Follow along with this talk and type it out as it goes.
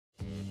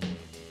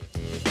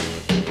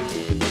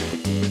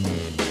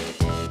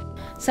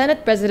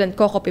Senate President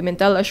Coco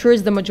Pimentel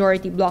assures the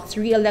majority bloc's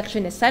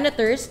re-election as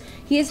senators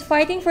he is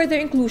fighting for their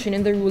inclusion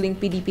in the ruling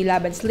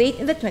PDP-Laban slate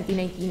in the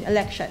 2019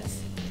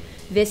 elections.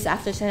 This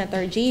after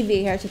Senator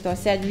J.V. Ejercito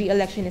said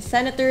re-election as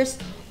senators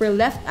were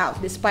left out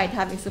despite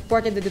having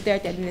supported the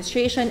Duterte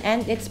administration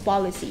and its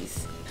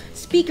policies.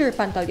 Speaker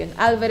Pantaleon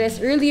Alvarez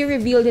earlier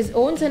revealed his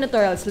own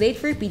senatorial slate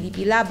for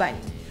PDP-Laban.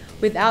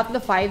 Without the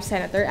 5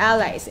 senator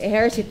allies,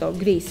 Ejercito,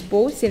 Grace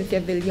Poe,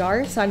 Cynthia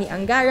Villar, Sonny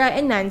Angara,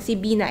 and Nancy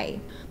Binay.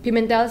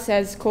 Pimentel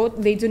says,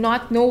 quote, "They do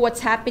not know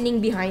what's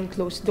happening behind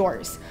closed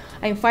doors.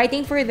 I'm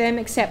fighting for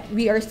them except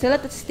we are still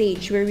at a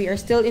stage where we are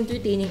still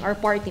entertaining our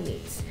party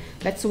mates.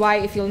 That's why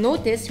if you'll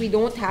notice, we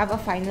don't have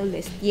a final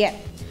list yet."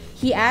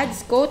 He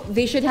adds, quote,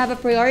 "They should have a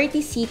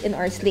priority seat in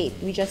our slate.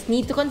 We just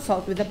need to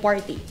consult with the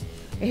party."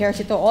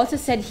 Ejercito also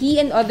said he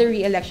and other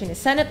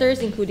re-electionist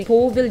senators, including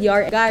Poe,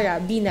 Villar,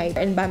 Angara, Binay,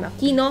 and Bam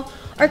Aquino,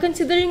 are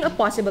considering a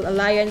possible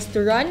alliance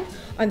to run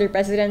under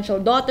presidential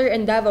daughter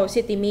and Davao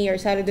City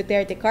Mayor Sara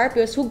Duterte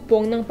Carpio's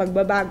hugpong ng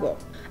pagbabago.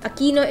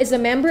 Aquino is a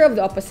member of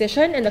the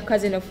opposition and a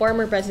cousin of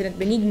former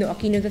President Benigno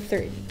Aquino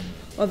III.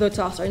 Although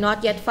talks are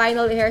not yet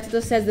final,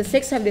 Ejercito says the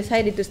 6 have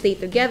decided to stay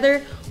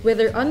together,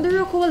 whether under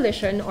a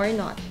coalition or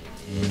not.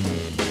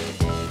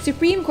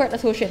 Supreme Court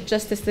Associate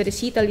Justice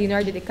Teresita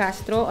Leonardo de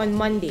Castro on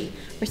Monday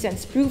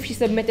presents proof she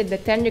submitted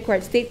the 10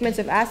 required statements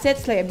of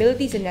assets,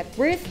 liabilities, and net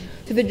worth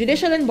to the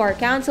Judicial and Bar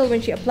Council when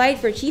she applied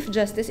for Chief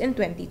Justice in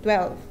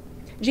 2012.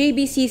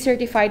 JBC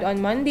certified on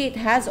Monday it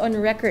has on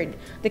record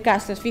de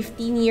Castro's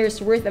 15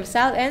 years worth of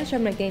SAL-Ns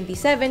from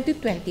 1997 to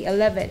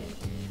 2011.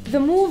 The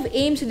move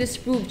aims to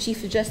disprove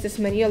Chief Justice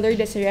Maria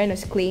Lourdes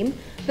Sereno's claim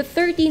that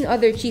 13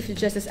 other Chief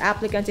Justice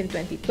applicants in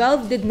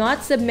 2012 did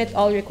not submit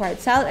all required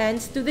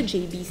SAL-Ns to the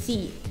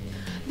JBC.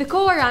 The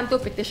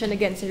co-warranto petition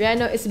against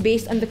Sereno is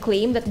based on the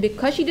claim that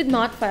because she did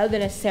not file the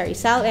necessary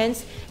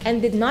SAL-Ns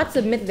and did not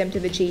submit them to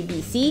the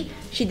JBC,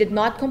 she did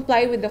not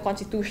comply with the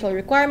constitutional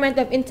requirement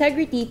of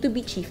integrity to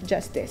be Chief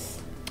Justice.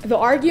 The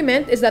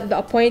argument is that the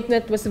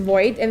appointment was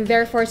void and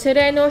therefore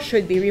Sereno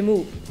should be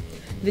removed.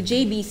 The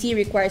JBC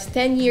requires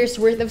 10 years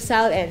worth of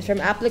SAL-Ns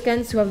from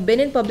applicants who have been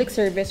in public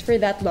service for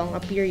that long a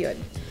period.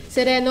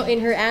 Sereno,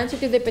 in her answer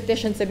to the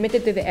petition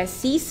submitted to the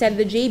SC, said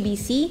the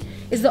JBC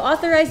is the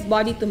authorized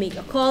body to make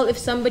a call if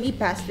somebody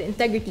passed the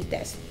integrity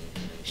test.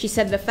 She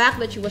said the fact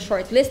that she was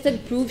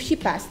shortlisted proves she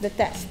passed the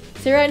test.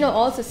 Sereno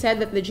also said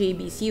that the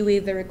JBC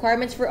waived the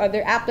requirements for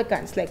other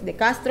applicants like De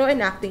Castro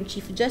and Acting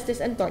Chief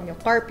Justice Antonio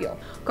Carpio.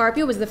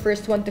 Carpio was the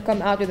first one to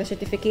come out with a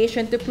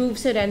certification to prove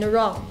Sereno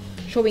wrong,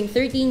 showing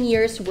 13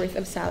 years worth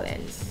of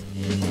SAL-Ns.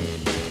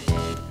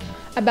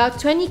 About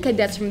 20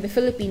 cadets from the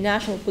Philippine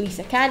National Police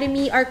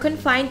Academy are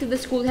confined to the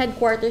school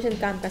headquarters in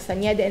Camp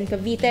Castañeda and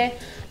Cavite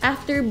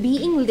after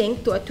being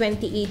linked to a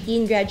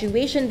 2018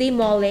 graduation day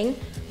mauling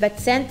that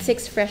sent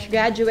 6 fresh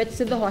graduates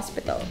to the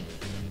hospital.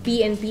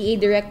 PNPA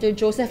Director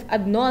Joseph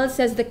Adnol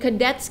says the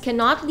cadets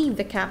cannot leave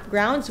the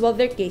campgrounds while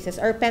their cases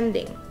are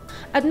pending.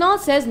 Adnol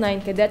says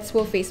 9 cadets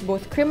will face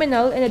both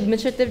criminal and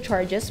administrative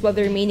charges, while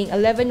the remaining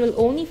 11 will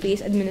only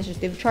face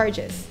administrative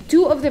charges.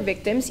 2 of the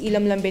victims,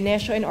 Ilam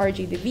Lambenesio and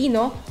RJ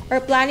Divino,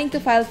 are planning to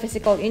file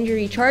physical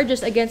injury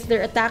charges against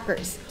their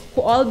attackers,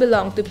 who all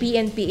belong to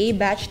PNPA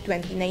Batch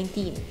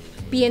 2019.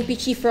 PNP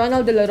Chief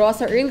Ronald De La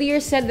Rosa earlier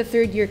said the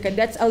third-year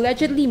cadets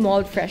allegedly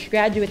mauled fresh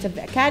graduates of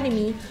the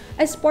academy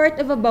as part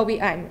of a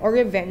bawian or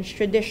revenge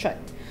tradition.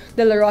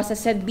 De La Rosa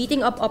said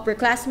beating up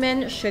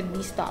upperclassmen should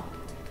be stopped.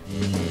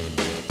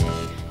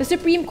 The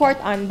Supreme Court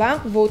en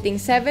banc, voting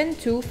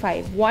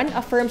 7-2-5-1,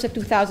 affirms a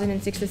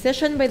 2006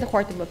 decision by the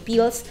Court of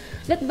Appeals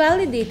that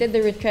validated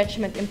the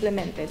retrenchment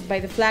implemented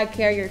by the flag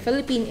carrier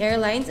Philippine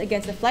Airlines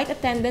against the Flight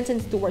Attendants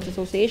and Stewards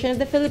Association of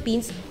the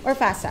Philippines, or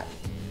FASAP.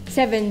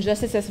 7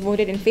 justices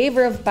voted in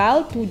favor of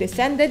PAL, 2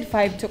 dissented,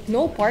 5 took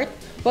no part,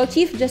 while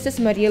Chief Justice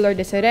Maria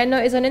Lourdes Sereno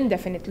is on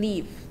indefinite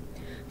leave.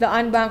 The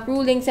en banc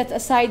ruling sets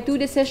aside 2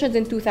 decisions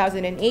in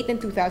 2008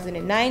 and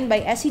 2009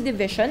 by SC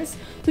divisions,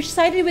 which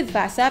sided with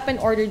FASAP and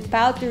ordered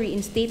PAL to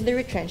reinstate the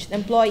retrenched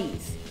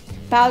employees.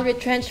 PAL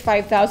retrenched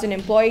 5,000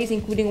 employees,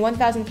 including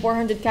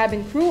 1,400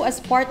 cabin crew, as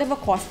part of a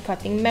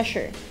cost-cutting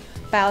measure.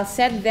 PAL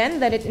said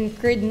then that it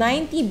incurred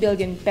 90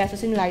 billion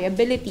pesos in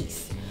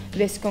liabilities.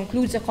 This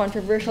concludes a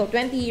controversial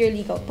 20-year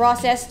legal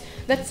process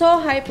that saw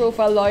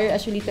high-profile lawyer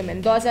Asulito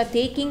Mendoza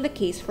taking the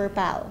case for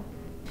PAL.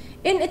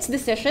 In its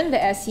decision, the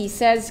SC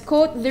says,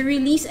 quote, "The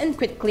release and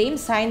quit claim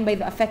signed by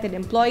the affected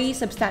employee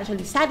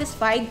substantially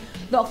satisfied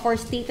the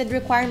aforestated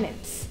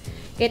requirements."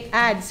 It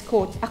adds,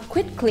 quote, "A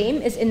quit claim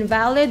is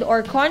invalid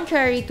or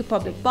contrary to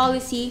public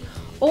policy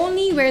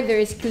only where there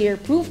is clear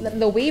proof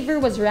that the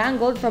waiver was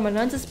wrangled from an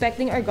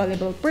unsuspecting or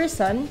gullible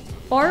person,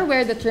 or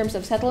where the terms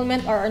of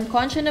settlement are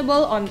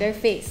unconscionable on their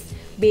face.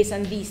 Based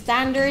on these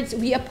standards,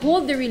 we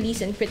uphold the release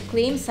and quit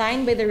claim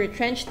signed by the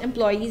retrenched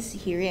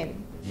employees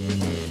herein."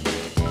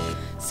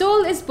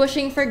 Seoul is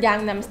pushing for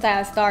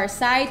Gangnam-style star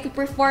Psy to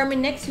perform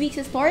in next week's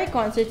historic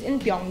concerts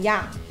in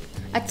Pyongyang.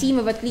 A team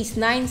of at least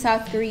 9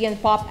 South Korean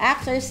pop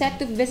acts are set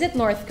to visit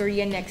North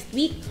Korea next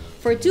week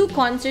for 2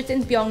 concerts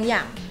in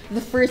Pyongyang,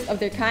 the first of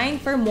their kind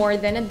for more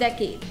than a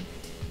decade.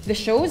 The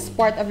shows,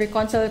 part of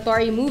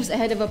reconciliatory moves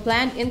ahead of a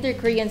planned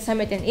inter-Korean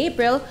summit in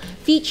April,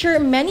 feature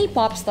many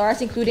pop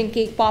stars including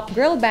K-pop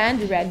girl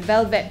band Red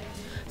Velvet.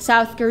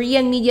 South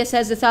Korean media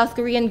says the South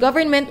Korean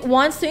government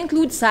wants to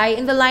include Psy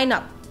in the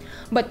lineup.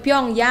 But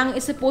Pyongyang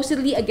is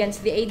supposedly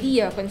against the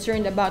idea,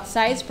 concerned about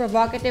Psy's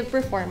provocative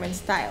performance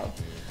style.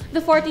 The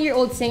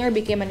 40-year-old singer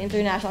became an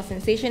international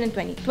sensation in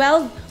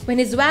 2012 when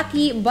his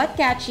wacky but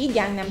catchy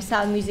Gangnam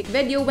Style music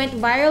video went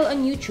viral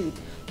on YouTube,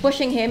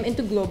 pushing him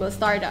into global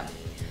stardom.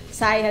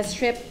 Psy has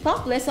stripped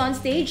topless on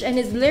stage and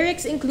his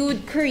lyrics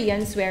include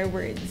Korean swear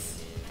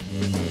words.